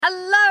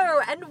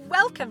Hello and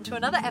welcome to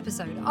another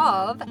episode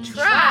of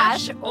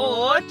Trash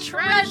or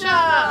Treasure.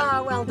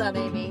 Well done,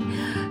 Amy.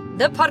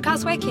 The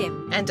podcast where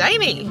Kim And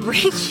Amy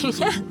bring you,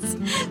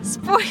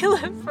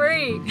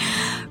 spoiler-free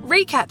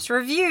recaps,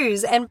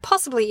 reviews, and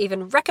possibly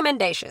even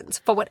recommendations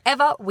for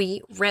whatever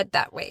we read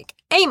that week.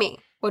 Amy,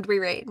 what did we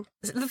read?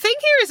 The thing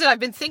here is that I've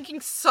been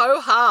thinking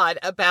so hard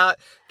about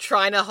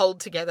trying to hold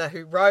together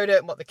who wrote it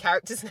and what the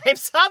characters'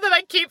 names are that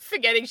I keep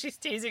forgetting. She's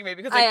teasing me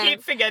because I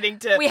keep forgetting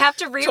to we have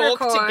to re-record.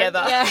 Talk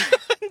together. Yeah.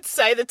 And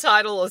say the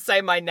title or say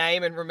my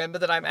name and remember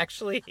that I'm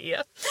actually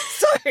here.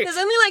 So there's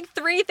only like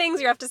 3 things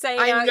you have to say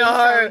in I our know.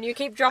 intro, and you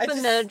keep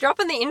dropping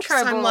the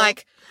intro ball. I'm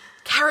like,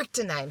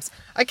 character names.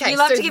 Okay, you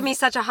love to give me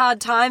such a hard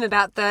time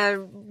about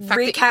the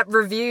recap,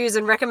 reviews,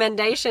 and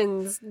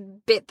recommendations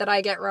bit that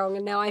I get wrong,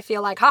 and now I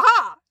feel like,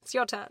 ha-ha, it's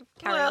your turn.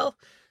 Carry on.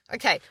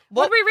 Okay.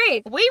 What did we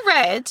read? We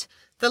read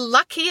The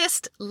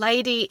Luckiest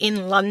Lady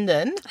in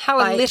London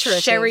by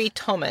alliterative. Sherry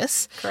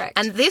Thomas. Correct.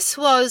 And this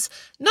was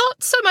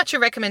not so much a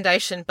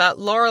recommendation, but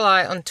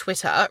Lorelei on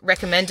Twitter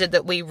recommended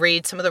that we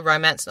read some of the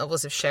romance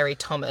novels of Sherry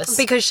Thomas.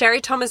 Because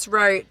Sherry Thomas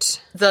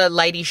wrote The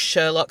Lady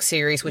Sherlock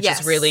series, which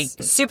is really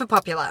super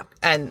popular.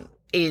 And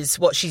is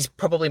what she's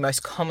probably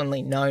most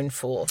commonly known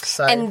for.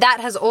 So, and that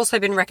has also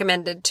been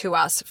recommended to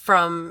us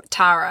from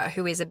Tara,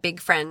 who is a big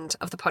friend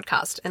of the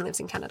podcast and lives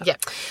in Canada. Yeah.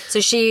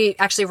 So she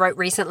actually wrote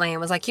recently and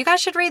was like, you guys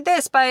should read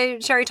this by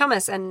Sherry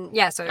Thomas. And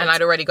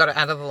I'd already got it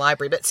out of the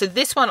library. But so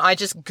this one I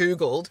just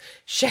Googled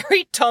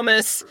Sherry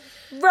Thomas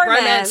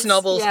romance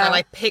novels and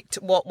I picked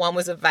what one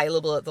was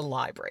available at the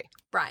library.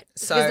 Right.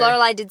 So, because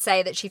Lorelei did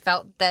say that she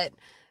felt that,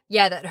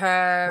 that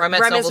her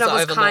romance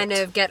novels kind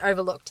of get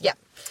overlooked. Yeah.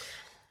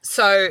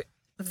 So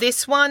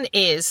this one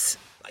is,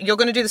 you're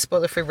going to do the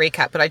spoiler-free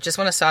recap, but I just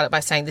want to start it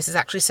by saying this is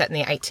actually set in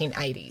the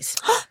 1880s.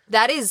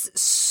 That is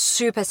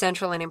super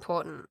central and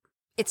important.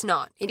 It's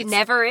not. It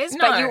never is,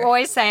 but you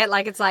always say it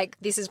like it's like,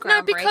 this is groundbreaking.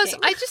 No, because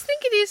I just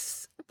think it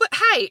is. But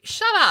hey,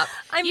 shut up.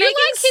 I'm you making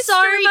like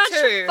so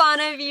much too. fun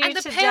of you and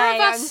the today. pair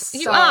of us, I'm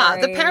you sorry.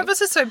 are. The pair of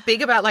us are so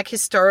big about like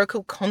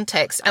historical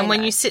context. And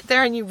when you sit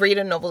there and you read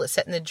a novel that's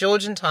set in the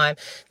Georgian time,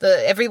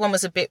 everyone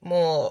was a bit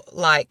more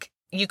like,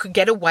 you could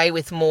get away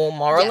with more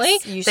morally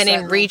than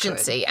in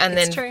Regency. And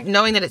then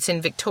knowing that it's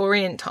in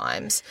Victorian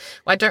times,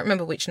 I don't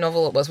remember which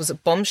novel it was. Was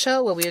it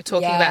Bombshell, where we were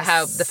talking about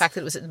how the fact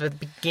that it was at the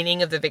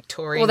beginning of the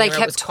Victorian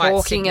era was quite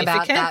talking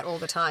about significant that all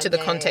the time to the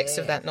context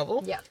of that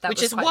novel. Yeah,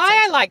 which is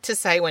why I like to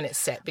say when it's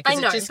set, because I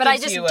know, it just but I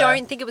gives just you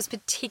don't think it was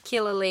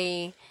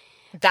particularly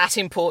that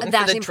important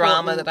for the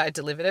drama that I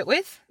delivered it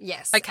with.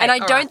 Yes. Okay, and I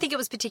don't think it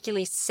was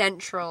particularly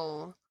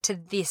central to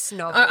this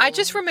novel. I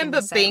just remember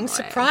being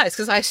surprised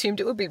because I assumed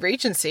it would be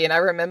Regency, and I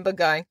remember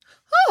going,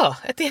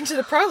 at the end of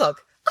the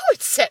prologue,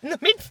 it's set in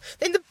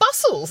the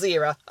Bustles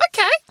era.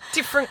 Okay.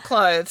 Different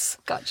clothes.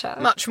 Gotcha.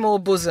 Much more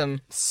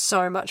bosom.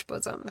 So much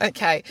bosom.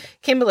 Okay.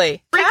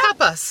 Kimberly, recap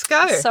us.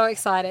 Go. So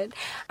excited.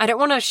 I don't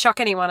want to shock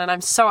anyone, and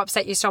I'm so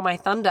upset you stole my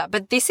thunder,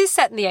 but this is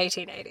set in the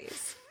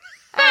 1880s.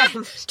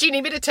 Do you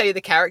need me to tell you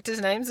the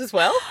characters' names as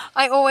well?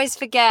 I always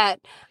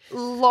forget.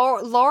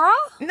 Laura?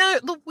 No,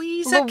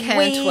 Louisa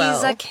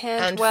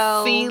Cantwell.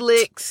 And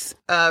Felix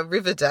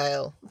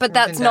Riverdale. But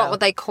that's not what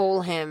they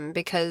call him,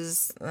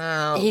 because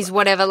he's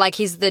whatever, like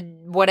he's the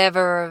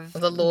whatever of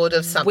the Lord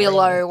of something.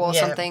 Willow or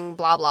something,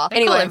 blah, blah.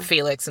 They call him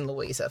Felix and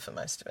Louisa for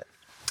most of it.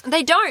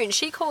 They don't.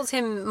 She calls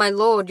him my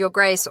lord, your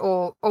grace,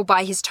 or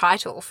by his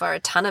title for a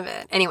ton of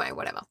it. Anyway,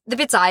 whatever. The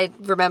bits I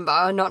remember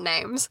are not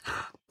names,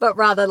 but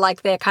rather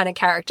like their kind of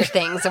character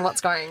things and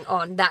what's going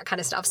on, that kind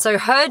of stuff. So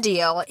her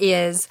deal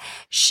is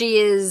she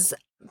is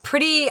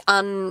pretty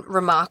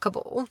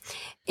unremarkable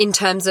in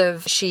terms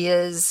of she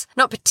is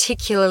not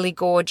particularly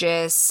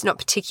gorgeous, not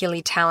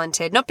particularly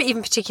talented, not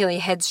even particularly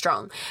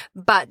headstrong,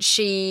 but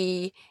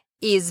she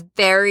is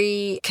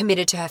very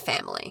committed to her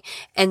family.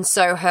 And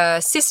so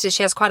her sisters,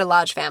 she has quite a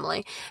large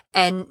family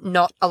and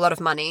not a lot of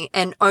money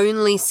and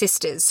only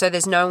sisters. So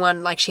there's no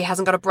one, like she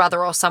hasn't got a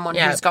brother or someone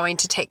who's going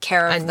to take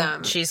care of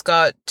them. She's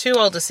got 2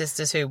 older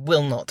sisters who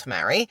will not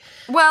marry.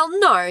 Well,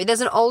 no,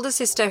 there's an older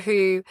sister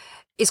who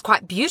is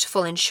quite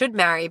beautiful and should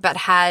marry, but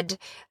had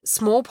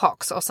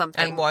smallpox or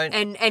something, and won't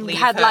and leave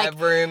had her like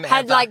room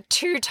had ever. like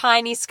 2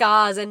 tiny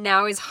scars and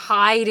now is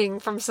hiding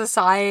from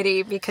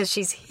society because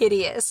she's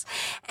hideous.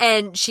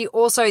 And she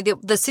also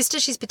the sister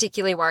she's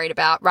particularly worried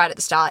about right at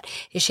the start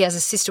is she has a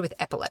sister with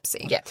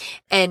epilepsy. Yeah,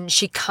 and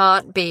she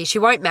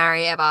won't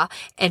marry ever,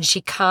 and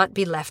she can't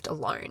be left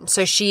alone.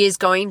 So she is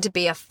going to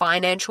be a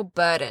financial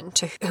burden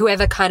to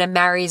whoever kind of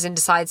marries and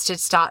decides to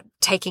start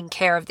taking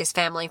care of this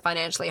family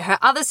financially. Her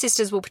other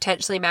sisters will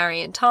potentially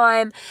marry in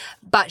time,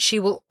 but she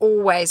will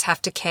always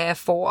have to care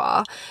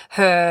for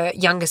her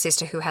younger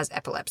sister who has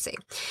epilepsy.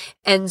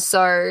 And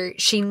so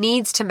she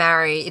needs to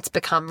marry. It's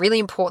become really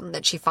important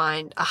that she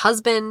find a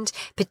husband,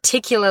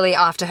 particularly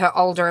after her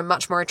older and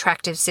much more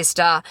attractive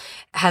sister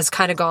has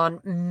kind of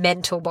gone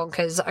mental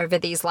bonkers over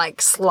these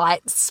like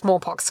slight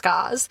smallpox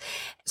scars.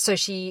 So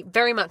she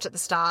very much at the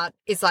start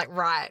is like,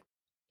 right,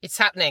 it's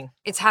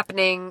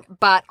happening,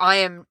 but I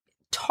am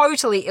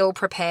totally ill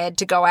prepared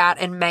to go out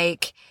and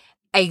make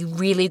a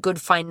really good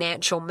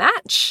financial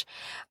match.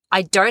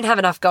 I don't have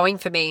enough going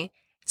for me,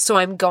 so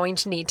I'm going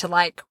to need to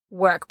like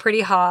work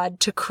pretty hard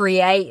to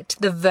create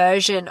the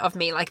version of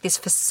me, like this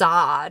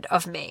facade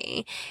of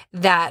me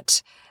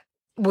that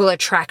will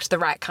attract the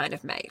right kind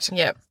of mate.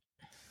 Yep.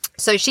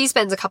 So she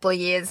spends a couple of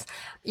years,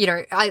 you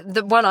know,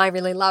 the one I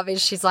really love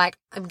is she's like,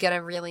 I'm going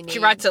to really need... She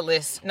writes a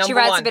list. Number she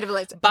writes one, a bit of a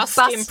list. Bust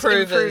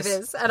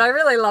improvers. And I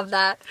really love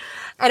that.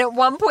 And at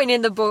one point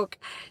in the book,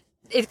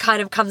 it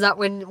kind of comes up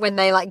when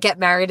they like get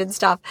married and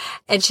stuff.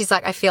 And she's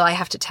like, I feel I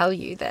have to tell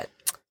you that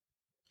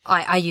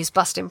I use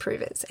bust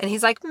improvers. And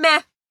he's like,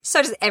 meh.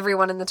 So does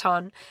everyone in the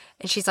ton.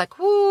 And she's like,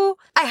 woo,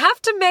 I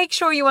have to make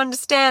sure you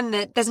understand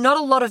that there's not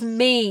a lot of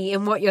me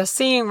in what you're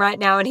seeing right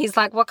now. And he's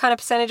like, what kind of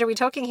percentage are we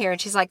talking here?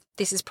 And she's like,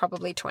 this is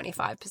probably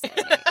 25%.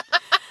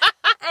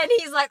 And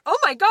he's like, oh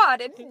my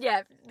God. And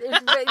yeah,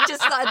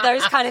 just like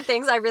those kind of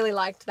things. I really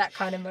liked that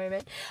kind of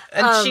moment.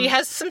 And she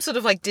has some sort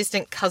of like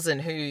distant cousin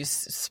who's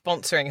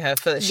sponsoring her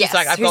for this. She's yes,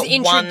 like, I've got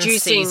one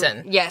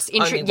season. Yes,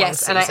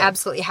 and I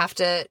absolutely have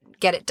to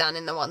get it done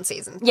in the one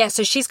season. Yeah,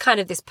 so she's kind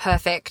of this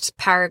perfect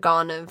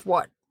paragon of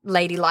what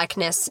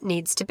ladylikeness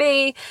needs to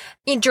be.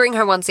 During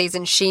her one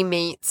season, she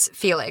meets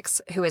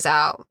Felix, who is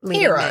our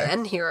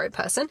leading hero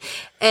person.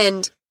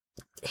 And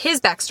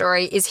his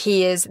backstory is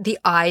he is the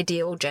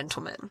ideal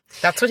gentleman.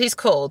 That's what he's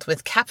called,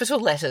 with capital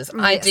letters.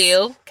 Yes.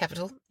 Ideal,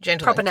 capital,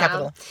 gentleman, proper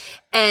capital. Noun.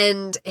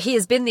 And he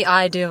has been the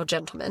ideal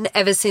gentleman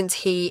ever since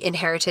he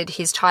inherited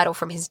his title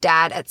from his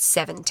dad at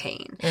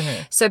 17.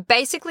 Mm-hmm. So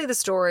basically the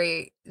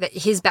story, that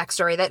his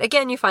backstory, that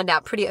again you find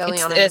out pretty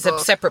early on in the book. There's a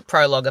separate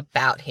prologue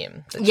about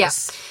him that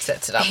just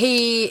sets it up.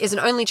 He is an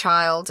only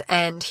child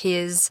and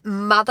his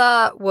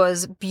mother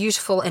was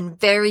beautiful and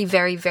very,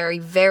 very, very,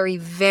 very,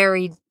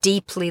 very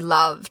deeply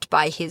loved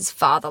by his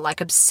father, like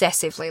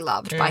obsessively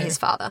loved by his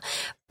father.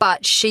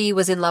 But she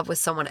was in love with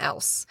someone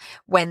else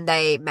when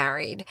they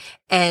married.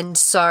 And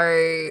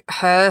so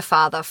her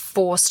father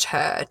forced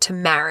her to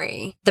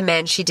marry the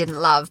man she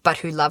didn't love, but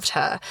who loved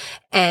her.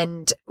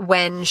 And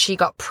when she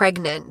got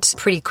pregnant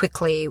pretty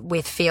quickly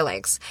with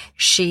Felix,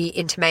 she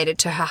intimated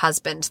to her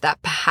husband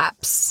that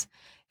perhaps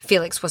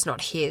Felix was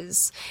not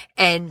his.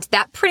 And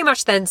that pretty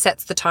much then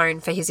sets the tone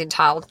for his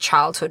entire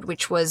childhood,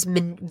 which was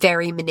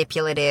very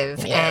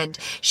manipulative. Yeah. And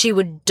she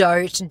would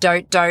dote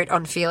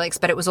on Felix,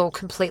 but it was all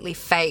completely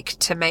fake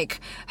to make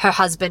her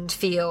husband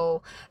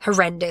feel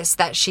horrendous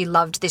that she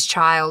loved this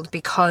child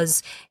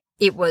because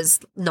it was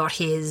not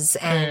his,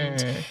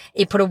 and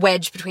it put a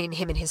wedge between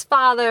him and his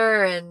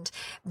father.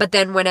 But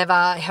then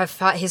whenever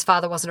his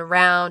father wasn't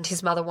around,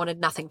 his mother wanted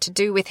nothing to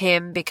do with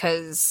him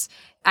because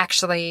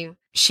actually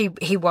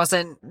he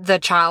wasn't the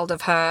child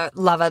of her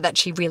lover that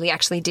she really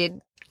actually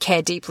did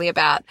care deeply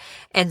about.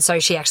 And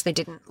so she actually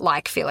didn't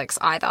like Felix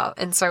either.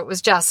 And so it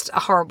was just a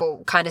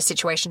horrible kind of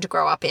situation to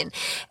grow up in.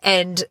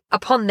 And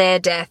upon their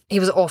death, he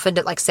was orphaned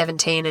at like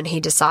 17 and he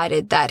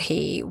decided that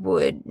he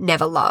would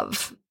never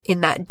love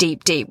in that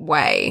deep, deep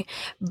way,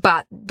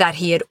 but that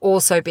he had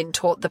also been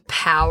taught the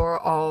power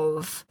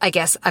of, I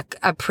guess,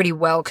 a pretty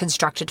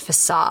well-constructed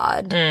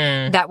facade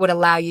that would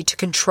allow you to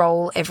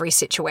control every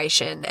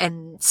situation.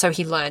 And so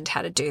he learned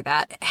how to do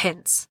that,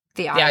 hence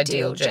the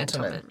ideal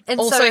gentleman. And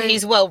also, so,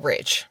 he's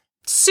well-rich.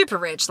 Super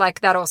rich,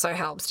 like that also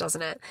helps,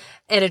 doesn't it?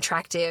 And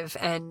attractive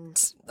and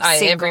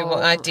single.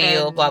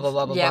 Ideal, and, blah, blah,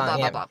 blah, blah, yeah, blah. Blah,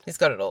 blah, blah. He's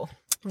got it all.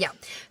 Yeah.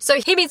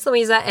 So he meets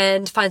Louisa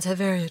and finds her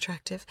very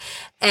attractive.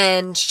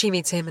 And she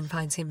meets him and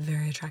finds him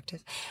very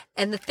attractive.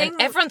 And the thing...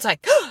 And everyone's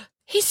like, oh,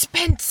 he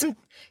spent time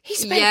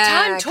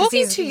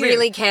talking to you. He's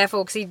really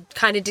careful because he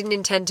kind of didn't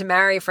intend to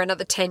marry for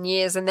another 10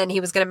 years. And then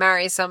he was going to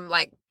marry some,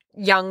 like,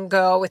 young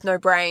girl with no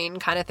brain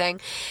kind of thing.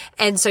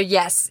 And so,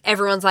 yes,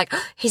 everyone's like,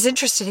 oh, he's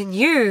interested in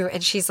you.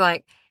 And she's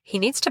like... He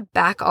needs to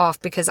back off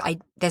because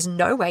there's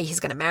no way he's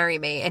going to marry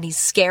me. And he's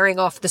scaring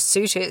off the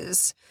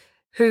suitors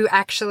who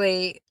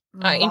actually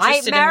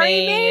might marry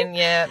me. And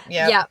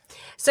yeah.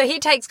 So he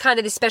takes kind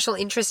of this special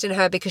interest in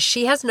her because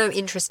she has no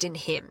interest in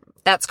him.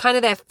 That's kind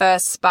of their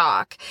first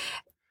spark.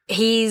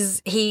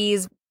 He's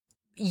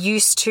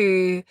used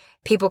to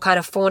people kind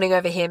of fawning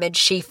over him and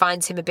she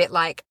finds him a bit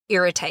like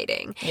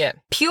irritating. Yeah.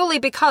 Purely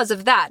because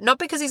of that. Not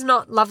because he's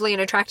not lovely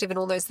and attractive and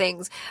all those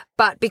things,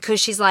 but because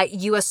she's like,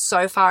 you are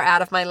so far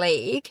out of my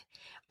league.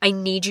 I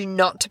need you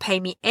not to pay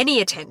me any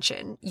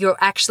attention. You're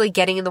actually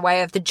getting in the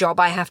way of the job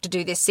I have to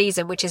do this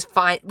season, which is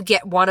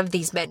get one of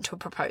these men to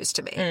propose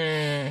to me.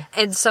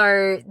 And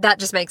so that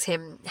just makes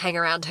him hang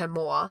around her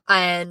more.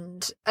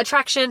 And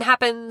attraction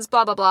happens,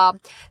 blah, blah, blah.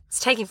 It's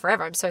taking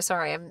forever. I'm so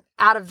sorry. I'm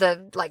out of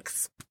the, like,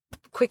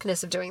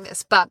 quickness of doing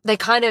this. But they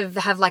kind of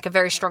have, like, a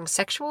very strong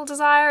sexual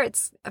desire.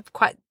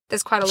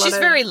 There's quite a lot She's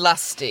very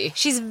lusty.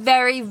 She's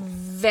very,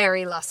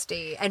 very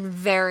lusty and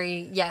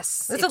very,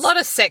 yes. There's a lot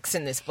of sex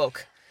in this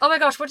book. Oh my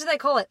gosh, what do they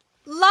call it?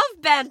 Love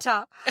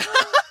banter. This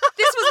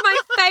was my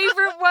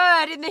favourite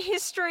word in the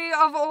history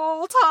of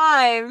all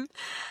time.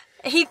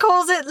 He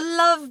calls it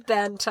love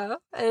banter,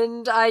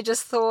 and I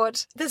just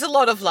thought... There's a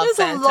lot of love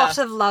banter. There's a lot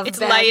of love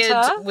banter. It's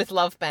layered with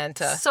love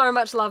banter. So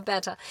much love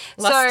banter.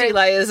 Lusty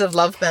layers of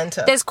love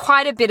banter. There's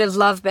quite a bit of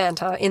love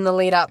banter in the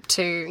lead up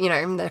to, you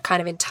know, the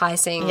kind of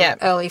enticing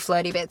early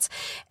flirty bits.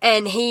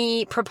 And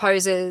he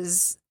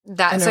proposes...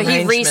 that. So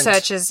he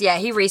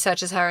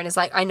researches her and is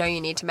like, I know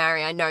you need to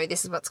marry. I know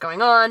this is what's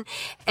going on.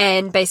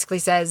 And basically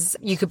says,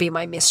 you could be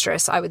my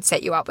mistress. I would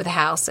set you up with a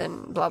house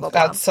and blah, blah,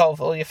 blah. That'd solve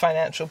all your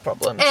financial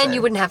problems. And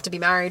you wouldn't have to be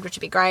married, which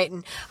would be great.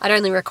 And I'd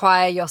only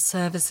require your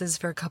services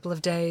for a couple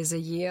of days a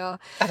year.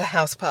 At a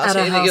house party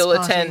that you'll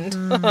attend.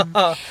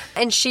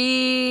 And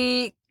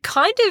she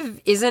kind of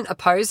isn't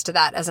opposed to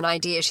that as an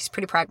idea. She's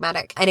pretty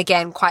pragmatic. And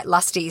again, quite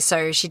lusty.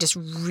 So she just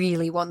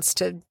really wants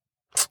to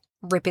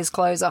rip his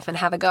clothes off and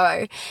have a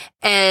go.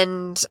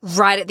 And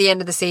right at the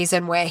end of the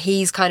season where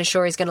he's kind of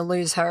sure he's going to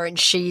lose her and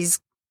she's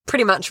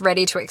pretty much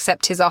ready to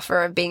accept his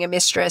offer of being a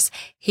mistress,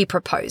 he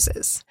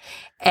proposes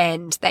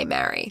and they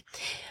marry.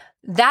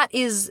 That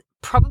is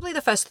probably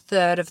the first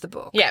third of the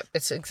book. Yeah,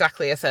 it's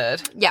exactly a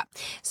third. Yeah.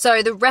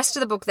 So the rest of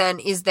the book then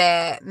is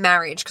their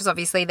marriage, because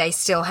obviously they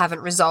still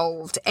haven't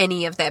resolved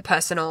any of their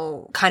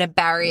personal kind of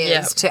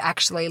barriers to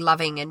actually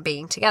loving and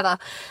being together.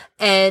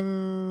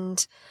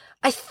 And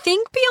I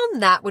think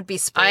beyond that would be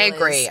spoilers. I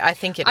agree. I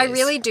think it is. I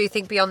really do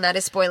think beyond that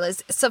is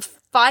spoilers.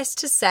 Suffice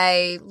to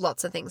say,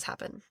 lots of things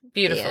happen.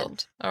 Beautiful.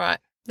 All right.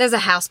 There's a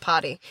house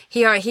party.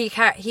 He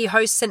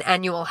hosts an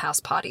annual house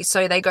party.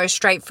 So they go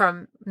straight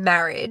from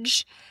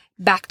marriage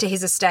back to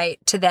his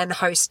estate to then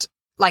host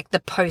like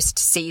the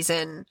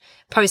post-London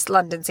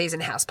season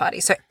house party.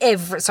 So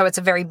it's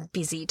a very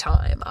busy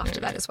time after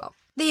that as well.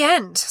 The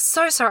end.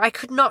 So sorry. I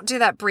could not do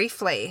that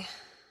briefly.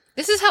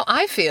 This is how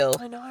I feel.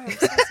 I know. I'm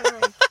so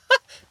sorry.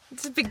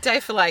 It's a big day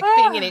for, like,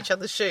 being in each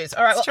other's shoes.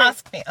 All right, well,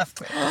 ask me.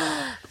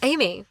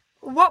 Amy,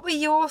 what were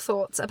your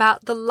thoughts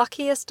about The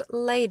Luckiest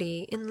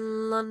Lady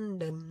in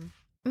London?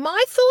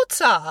 My thoughts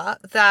are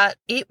that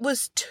it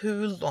was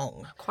too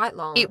long. Quite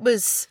long. It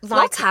was like...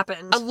 Lots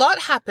happened. A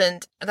lot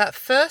happened. That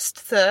first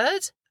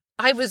third,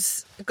 I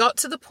got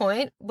to the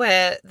point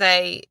where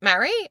they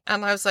marry,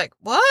 and I was like,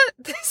 what?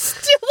 There's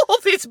still all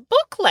this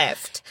book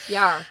left.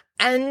 Yeah.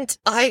 And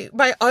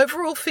my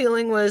overall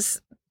feeling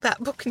was... that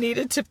book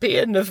needed to be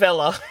a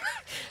novella.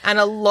 And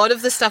a lot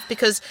of the stuff,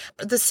 because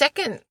the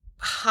second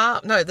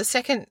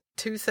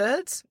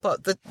 2/3,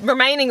 but the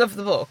remaining of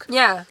the book.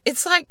 Yeah.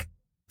 It's like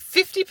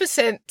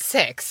 50%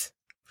 sex.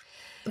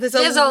 There's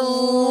a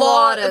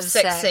lot of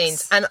sex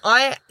scenes. And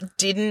I'll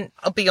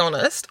be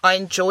honest, I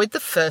enjoyed the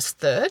first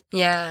third.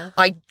 Yeah.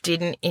 I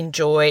didn't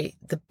enjoy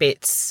the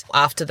bits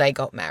after they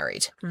got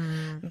married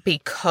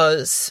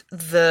because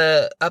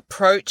the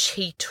approach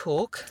he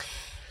took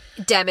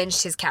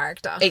damaged his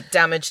character. It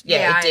damaged,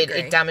 it did.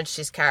 Agree. It damaged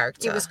his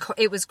character.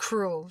 It was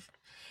cruel.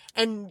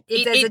 And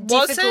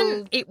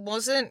it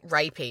wasn't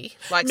rapey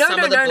like some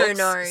of the books.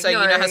 No. So you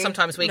know how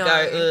sometimes we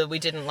go, we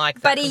didn't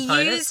like that. But he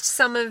used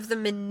some of the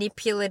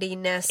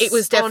manipulativeness. It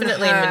was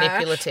definitely on her.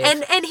 manipulative,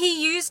 and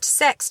he used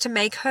sex to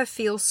make her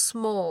feel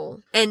small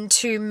and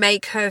to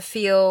make her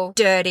feel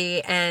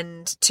dirty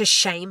and to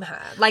shame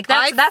her. Like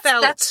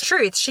that's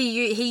truth.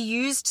 He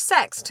used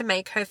sex to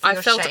make her feel. I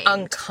felt shamed.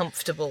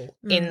 uncomfortable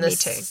in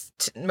the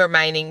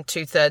remaining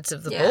 2/3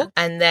 of the book,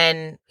 and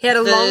then he had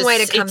a long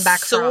way to come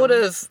back.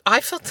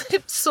 I felt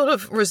it sort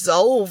of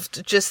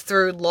resolved just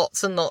through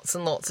lots and lots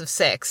and lots of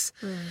sex.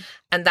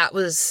 And that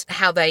was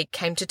how they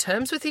came to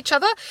terms with each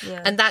other.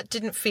 Yeah. And that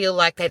didn't feel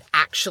like they'd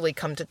actually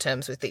come to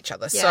terms with each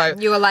other. Yeah.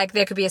 So you were like,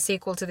 there could be a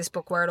sequel to this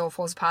book where it all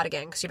falls apart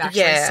again because you've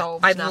actually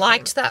solved nothing. I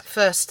liked that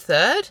first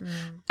third.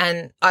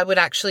 And I would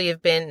actually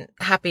have been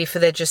happy for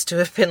there just to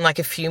have been like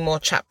a few more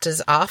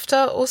chapters after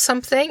or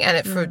something,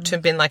 and to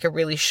have been like a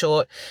really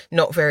short,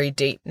 not very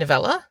deep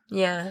novella.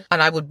 Yeah.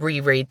 And I would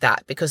reread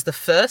that because the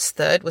first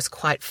third was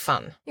quite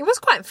fun. It was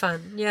quite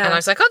fun, yeah. And I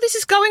was like, oh, this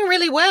is going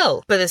really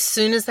well. But as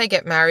soon as they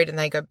get married and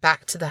they go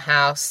back to the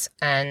house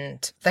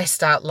and they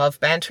start love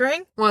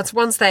bantering. Well, it's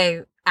once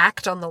they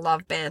act on the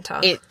love banter.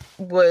 It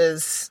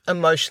was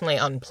emotionally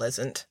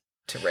unpleasant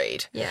to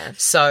read. Yeah.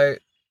 So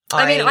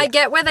I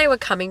get where they were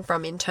coming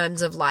from in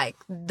terms of like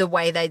the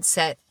way they'd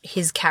set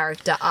his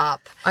character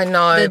up. I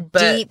know, the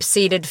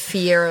deep-seated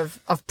fear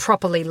of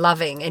properly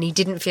loving, and he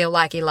didn't feel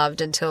like he loved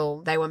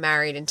until they were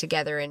married and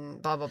together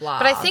and blah, blah, blah.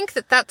 But I think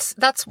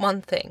that's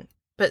one thing.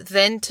 But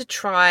then to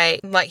try,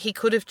 like, he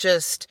could have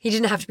just... He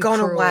didn't have to be gone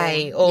cruel.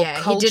 away or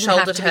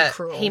cold-shouldered her.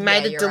 Cruel. He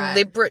made a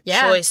deliberate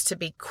choice to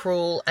be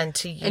cruel and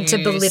to use... And to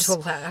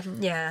belittle her,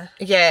 yeah.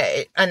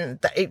 Yeah, and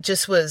it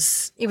just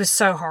was... It was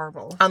so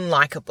horrible.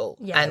 Unlikable.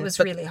 Yeah, and it was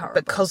really horrible.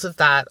 Because of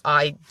that,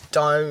 I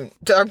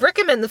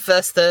recommend the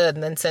first third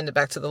and then send it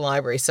back to the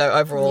library. So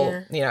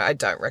overall, I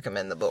don't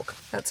recommend the book.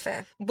 That's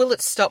fair. Will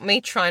it stop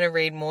me trying to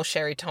read more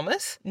Sherry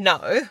Thomas?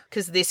 No,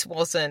 because this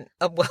wasn't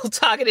a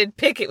well-targeted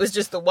pick. It was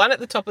just the one at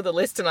the top of the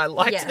list. And I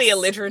liked the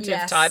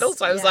alliterative title,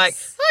 so I was like,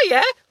 oh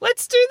yeah,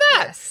 let's do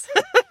that. Yes.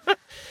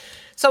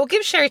 So I'll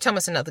give Sherry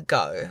Thomas another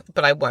go,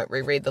 but I won't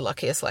reread The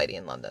Luckiest Lady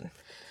in London.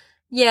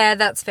 Yeah,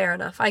 that's fair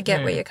enough. I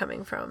get where you're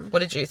coming from. What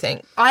did you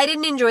think? I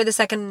didn't enjoy the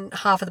second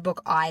half of the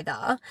book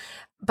either,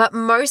 but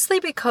mostly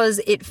because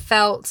it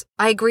felt,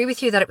 I agree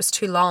with you that it was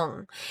too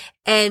long.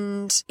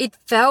 And it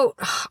felt,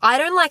 I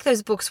don't like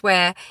those books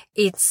where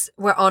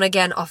we're on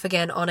again, off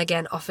again, on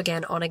again, off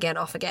again, on again,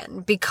 off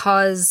again,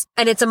 because,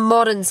 and it's a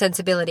modern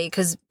sensibility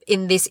because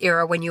in this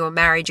era, when you were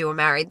married,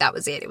 that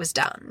was it was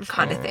done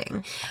kind of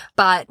thing.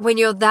 But when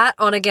you're that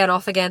on again,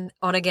 off again,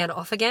 on again,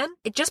 off again,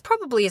 it just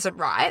probably isn't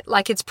right.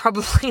 Like it's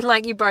probably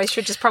like you both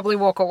should just probably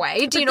walk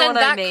away. Do you know what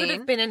I mean? That could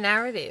have been a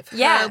narrative.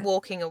 Yeah. Her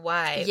walking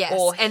away. Yes.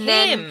 Or and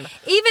him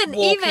then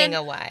even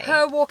away.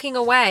 Her walking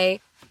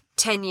away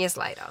 10 years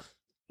later.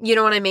 You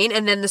know what I mean?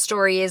 And then the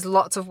story is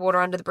lots of water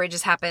under the bridge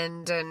has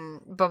happened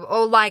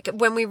or like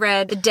when we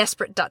read The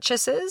Desperate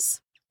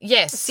Duchesses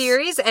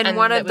series and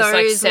one of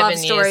those love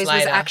stories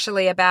was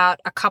actually about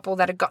a couple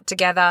that had got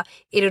together.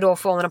 It had all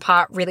fallen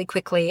apart really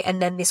quickly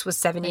and then this was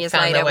 7 years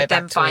later with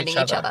them finding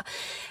each other.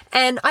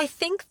 And I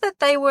think that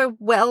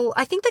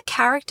I think the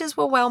characters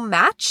were well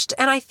matched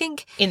and I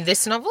think... In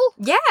this novel?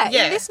 Yeah.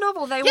 In this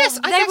novel they were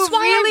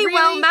really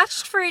well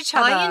matched for each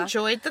other. I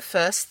enjoyed the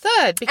first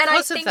third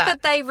because of that.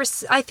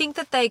 I think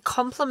that they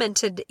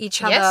complemented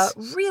each other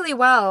really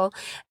well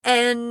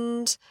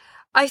and...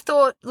 I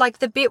thought like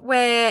the bits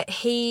where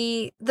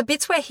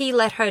he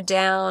let her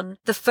down,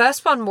 the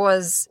first one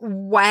was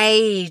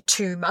way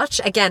too much.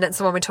 Again, it's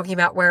the one we're talking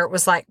about where it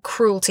was like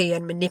cruelty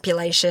and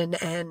manipulation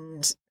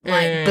and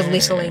like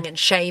belittling and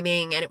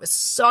shaming. And it was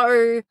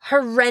so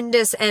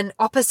horrendous and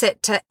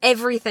opposite to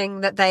everything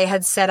that they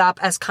had set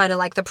up as kind of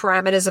like the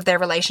parameters of their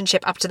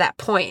relationship up to that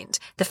point,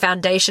 the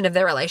foundation of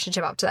their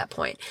relationship up to that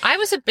point. I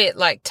was a bit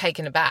like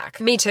taken aback.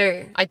 Me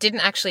too. I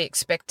didn't actually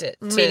expect it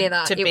to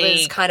it be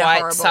was kind of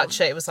horrible.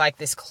 It was like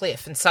this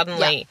cliff and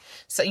suddenly,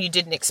 so you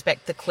didn't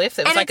expect the cliff.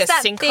 It was like a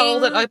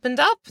sinkhole that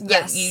opened up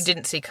that you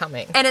didn't see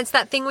coming. And it's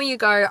that thing where you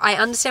go, I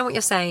understand what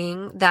you're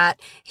saying, that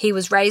he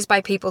was raised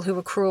by people who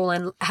were cruel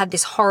and had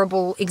this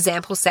horrible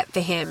example set for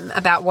him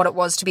about what it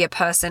was to be a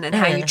person and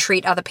how you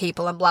treat other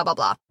people and blah, blah,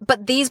 blah.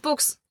 But these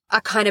books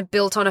are kind of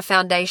built on a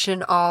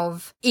foundation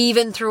of,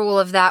 even through all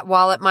of that,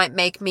 while it might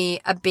make me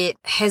a bit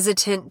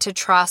hesitant to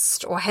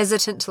trust or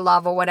hesitant to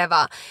love or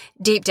whatever,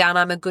 deep down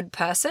I'm a good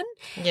person.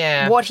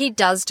 Yeah. What he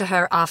does to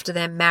her after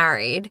they're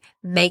married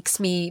makes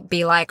me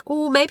be like,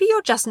 oh, maybe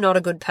you're just not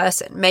a good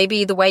person.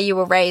 Maybe the way you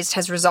were raised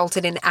has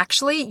resulted in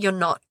actually you're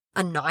not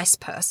a nice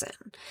person.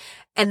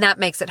 And that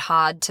makes it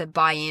hard to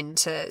buy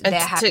into their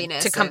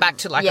happiness. To come back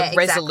to like a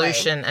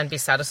resolution and be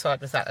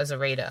satisfied with that as a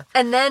reader.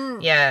 And then,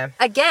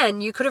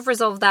 again, you could have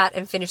resolved that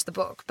and finished the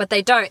book. But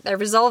they don't. They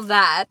resolve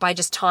that by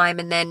just time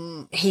and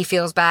then he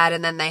feels bad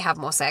and then they have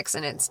more sex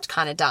and it's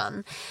kind of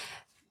done.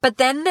 But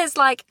then there's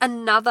like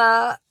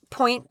another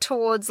point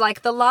towards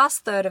like the last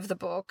third of the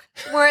book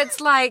where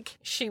it's like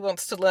she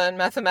wants to learn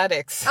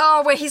mathematics.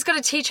 Oh, where he's got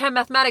to teach her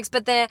mathematics,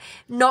 but they're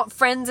not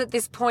friends at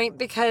this point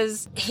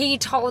because he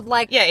told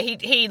like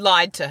he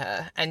lied to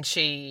her and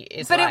she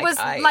is but it was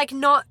like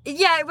not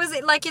it was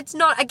like it's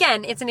not,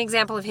 again, it's an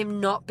example of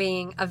him not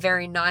being a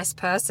very nice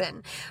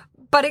person.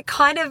 But it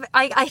kind of,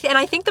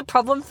 I think the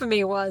problem for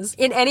me was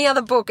in any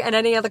other book and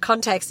any other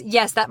context,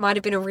 yes, that might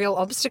have been a real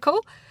obstacle.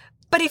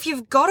 But if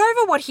you've got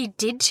over what he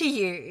did to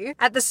you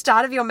at the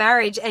start of your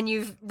marriage and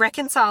you've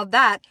reconciled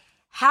that,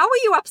 how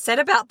are you upset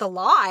about the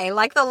lie?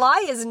 Like the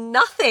lie is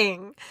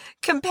nothing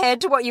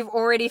compared to what you've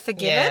already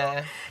forgiven.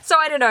 Yeah. So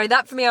I don't know.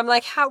 That for me, I'm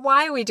like,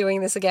 why are we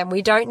doing this again?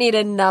 We don't need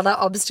another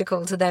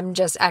obstacle to them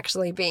just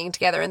actually being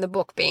together and the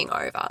book being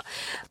over.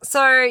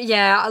 So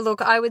yeah,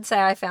 look, I would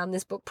say I found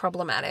this book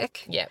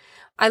problematic. Yeah.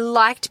 I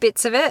liked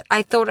bits of it.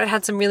 I thought it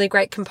had some really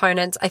great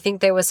components. I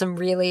think there were some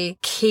really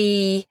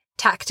key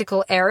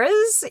tactical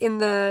errors in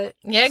the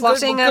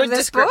plotting of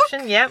this book.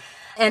 Yep.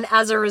 And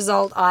as a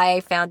result,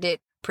 I found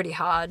it pretty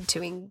hard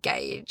to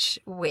engage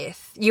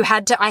with.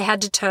 I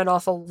had to turn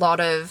off a lot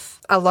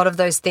of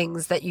those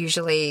things that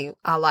usually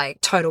are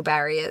like total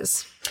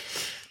barriers.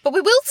 But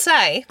we will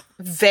say,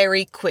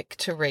 very quick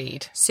to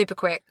read. Super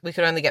quick. We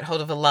could only get hold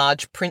of a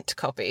large print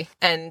copy.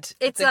 And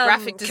it's the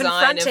graphic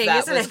design of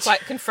that was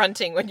quite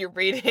confronting when you're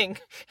reading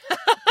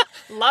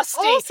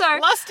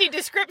lusty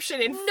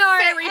description in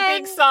very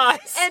big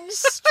size. And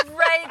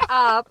straight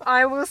up,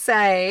 I will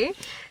say,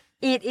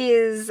 it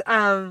is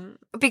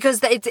because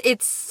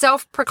it's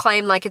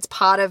self-proclaimed, like it's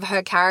part of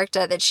her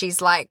character that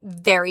she's like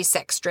very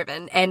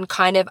sex-driven and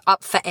kind of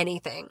up for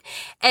anything.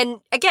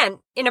 And again,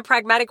 in a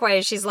pragmatic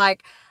way, she's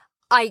like,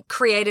 I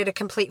created a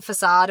complete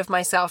facade of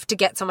myself to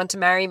get someone to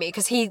marry me,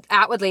 because he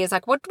outwardly is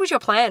like, what was your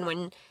plan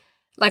when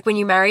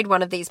you married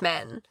one of these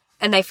men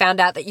and they found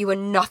out that you were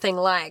nothing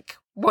like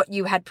what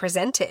you had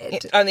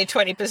presented? Only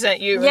 20%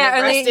 you and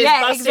the rest is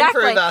bust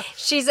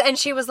improver.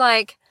 She was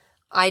like,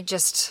 I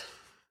just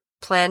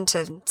planned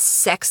to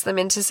sex them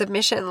into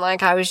submission.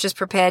 Like I was just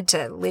prepared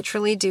to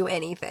literally do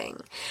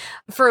anything.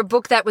 For a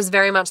book that was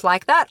very much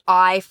like that,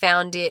 I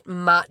found it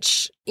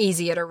much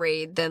easier to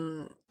read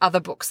than other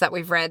books that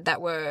we've read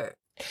that were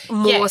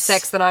more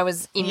sex than I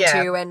was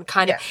into and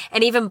kind of,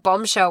 and even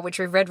Bombshell, which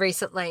we've read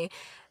recently,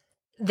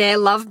 their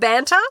love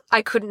banter,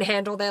 I couldn't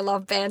handle their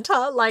love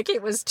banter. Like,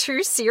 it was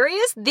too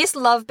serious. This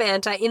love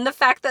banter, in the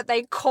fact that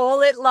they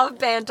call it love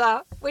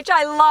banter, which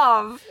I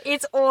love,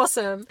 it's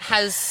awesome,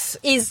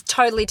 is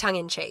totally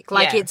tongue-in-cheek.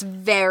 Like, it's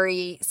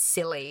very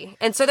silly.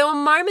 And so there were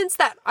moments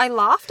that I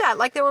laughed at.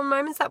 Like, there were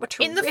moments that were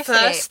terrific. In the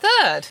first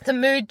third, the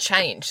mood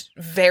changed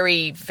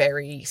very,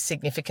 very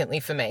significantly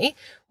for me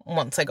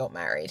once I got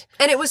married.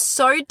 And it was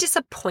so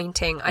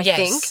disappointing, I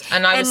think.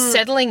 And I was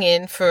settling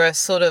in for a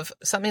sort of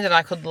something that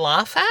I could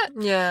laugh at.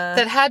 Yeah.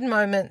 That had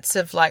moments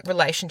of like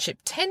relationship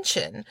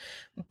tension,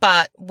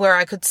 but where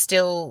I could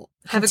still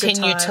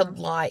continue to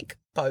like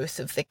both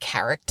of the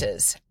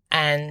characters.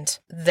 And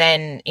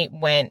then it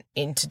went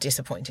into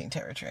disappointing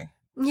territory.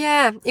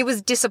 Yeah, it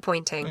was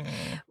disappointing.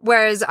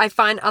 Whereas I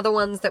find other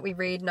ones that we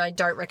read and I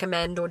don't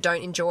recommend or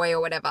don't enjoy or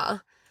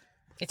whatever,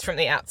 it's from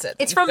the outset.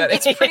 It's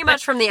pretty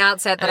much from the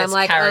outset that I'm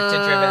like,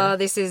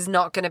 this is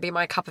not going to be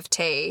my cup of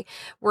tea.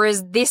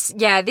 Whereas this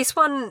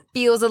one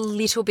feels a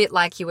little bit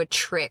like you were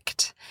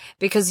tricked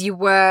because you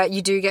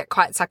do get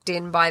quite sucked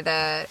in by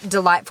the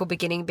delightful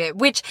beginning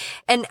bit,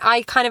 and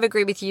I kind of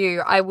agree with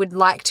you. I would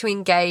like to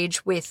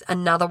engage with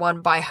another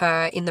one by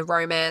her in the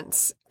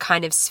romance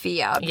kind of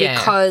sphere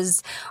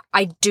because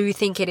I do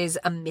think it is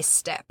a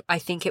misstep. I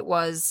think it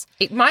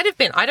might have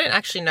been, I don't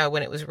actually know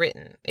when it was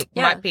written. It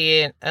might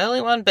be an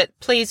early one, but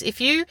please, if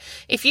you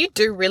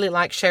do really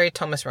like Sherry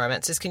Thomas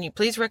romances, can you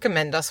please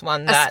recommend us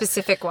a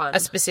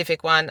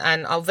specific one,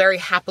 and I'll very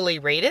happily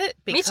read it.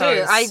 Me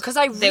too, because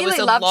I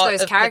really loved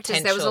those characters.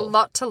 Potential. There was a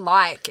lot to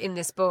like in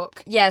this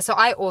book. Yeah, so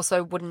I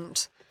also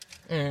wouldn't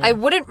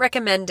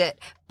recommend it,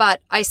 but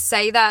I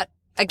say that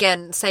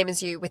again, same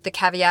as you, with the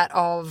caveat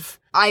of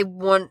I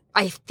want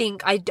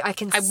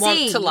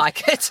to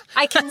like it.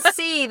 I can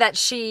see that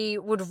she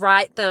would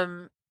write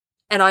them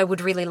and I would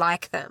really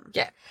like them.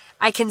 Yeah.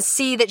 I can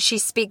see that she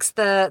creates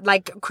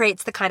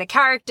the kind of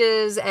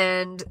characters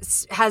and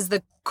has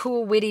the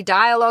cool, witty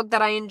dialogue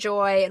that I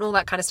enjoy and all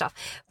that kind of stuff.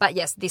 But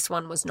yes, this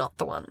one was not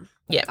the one.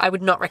 Yeah. I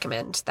would not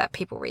recommend that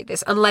people read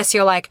this unless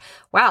you're like,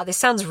 wow, this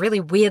sounds really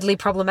weirdly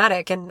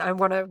problematic and I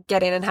want to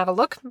get in and have a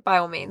look, by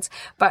all means.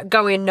 But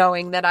go in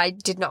knowing that I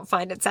did not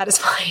find it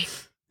satisfying.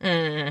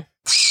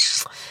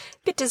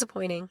 Bit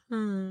disappointing.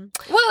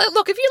 Well,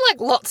 look, if you like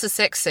lots of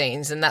sex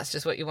scenes and that's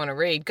just what you want to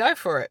read, go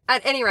for it.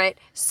 At any rate,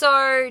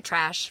 so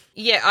trash.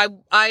 Yeah,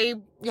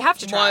 you have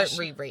to trash. Won't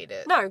reread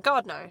it. No,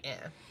 God, no.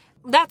 Yeah.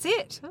 That's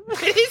it.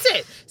 It is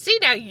it. See,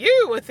 now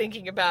you were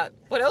thinking about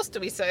what else do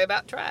we say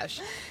about trash?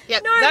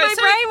 Yep. No, my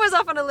brain was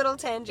off on a little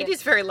tangent. It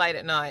is very late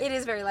at night. It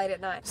is very late at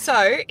night.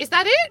 So, is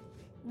that it?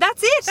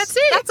 That's it.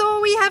 That's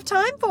all we have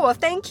time for.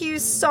 Thank you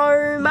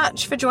so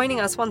much for joining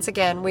us once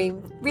again. We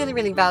really,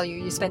 really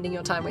value you spending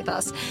your time with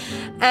us.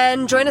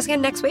 And join us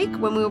again next week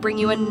when we will bring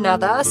you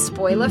another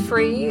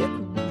spoiler-free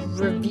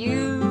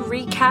review,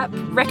 recap,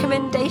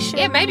 recommendation.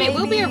 Yeah, maybe it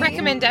will be a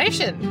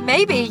recommendation.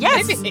 Maybe,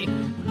 yes. Maybe.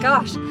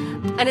 Gosh.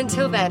 And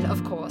until then,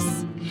 of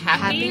course,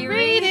 happy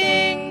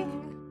reading.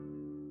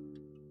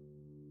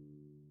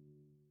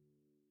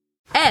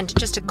 And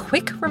just a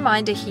quick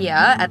reminder here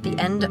at the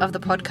end of the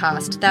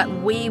podcast that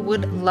we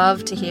would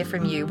love to hear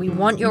from you. We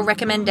want your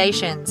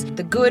recommendations.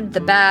 The good,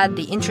 the bad,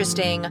 the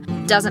interesting,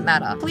 doesn't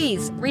matter.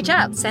 Please reach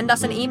out. Send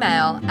us an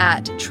email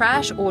at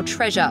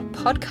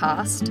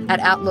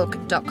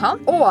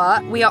trashortreasurepodcast@outlook.com.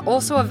 Or we are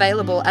also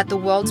available at the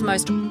world's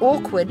most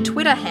awkward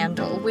Twitter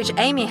handle, which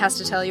Amy has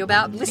to tell you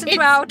about. Listen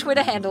to our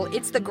Twitter handle.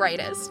 It's the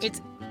greatest.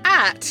 It's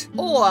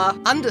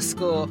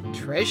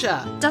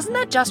 @_treasure. Doesn't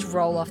that just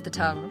roll off the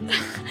tongue?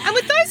 And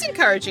with those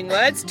encouraging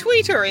words,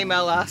 tweet or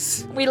email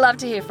us. We love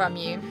to hear from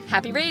you.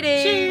 Happy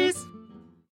reading. Cheers.